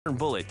Modern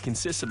bullet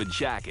consists of a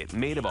jacket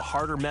made of a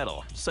harder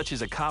metal, such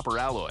as a copper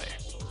alloy.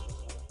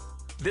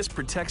 This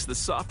protects the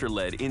softer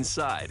lead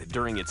inside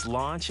during its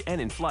launch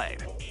and in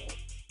flight,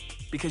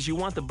 because you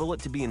want the bullet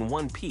to be in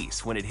one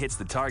piece when it hits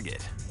the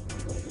target.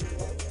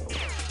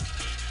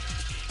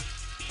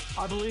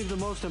 I believe the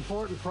most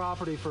important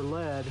property for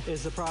lead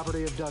is the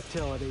property of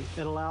ductility.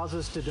 It allows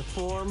us to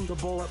deform the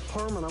bullet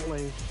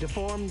permanently,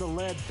 deform the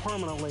lead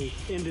permanently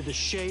into the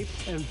shape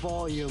and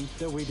volume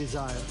that we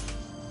desire.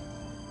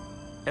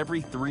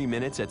 Every 3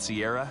 minutes at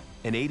Sierra,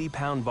 an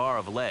 80-pound bar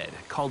of lead,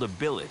 called a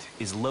billet,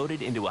 is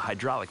loaded into a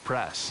hydraulic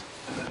press.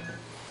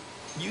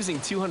 Using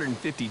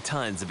 250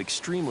 tons of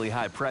extremely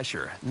high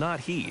pressure, not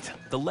heat,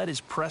 the lead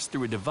is pressed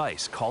through a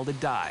device called a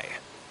die,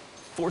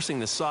 forcing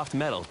the soft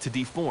metal to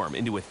deform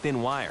into a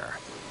thin wire.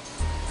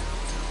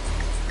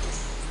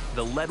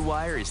 The lead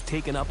wire is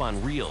taken up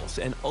on reels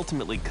and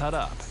ultimately cut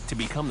up to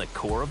become the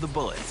core of the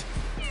bullet.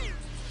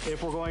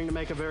 If we're going to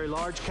make a very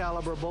large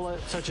caliber bullet,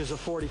 such as a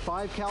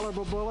 .45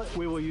 caliber bullet,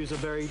 we will use a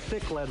very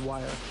thick lead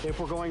wire. If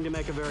we're going to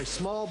make a very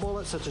small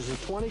bullet, such as a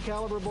 .20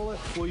 caliber bullet,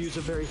 we'll use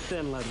a very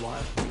thin lead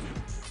wire.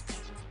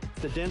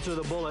 The denser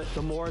the bullet,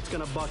 the more it's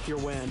going to buck your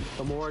wind,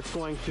 the more it's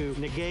going to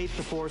negate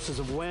the forces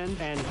of wind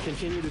and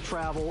continue to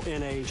travel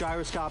in a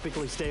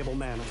gyroscopically stable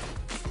manner.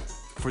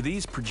 For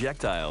these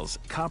projectiles,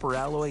 copper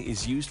alloy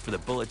is used for the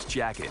bullet's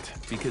jacket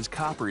because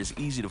copper is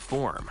easy to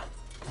form,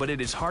 but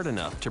it is hard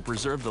enough to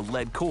preserve the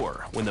lead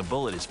core when the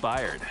bullet is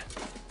fired.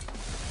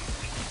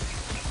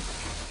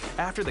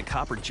 After the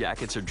copper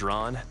jackets are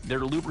drawn,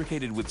 they're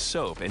lubricated with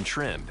soap and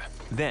trimmed.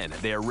 Then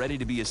they are ready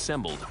to be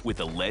assembled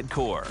with a lead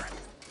core.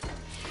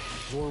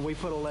 When we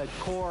put a lead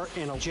core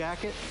in a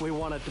jacket, we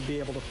want it to be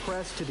able to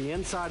press to the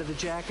inside of the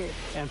jacket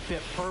and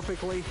fit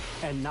perfectly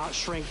and not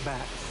shrink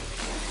back.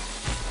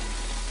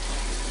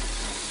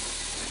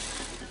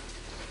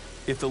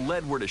 If the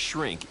lead were to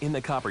shrink in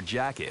the copper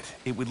jacket,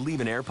 it would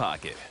leave an air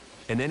pocket,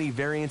 and any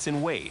variance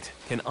in weight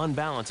can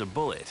unbalance a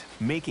bullet,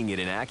 making it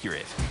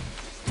inaccurate.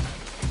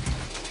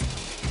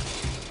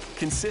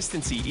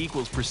 Consistency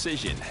equals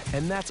precision,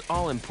 and that's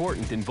all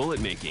important in bullet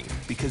making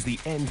because the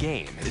end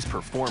game is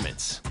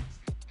performance.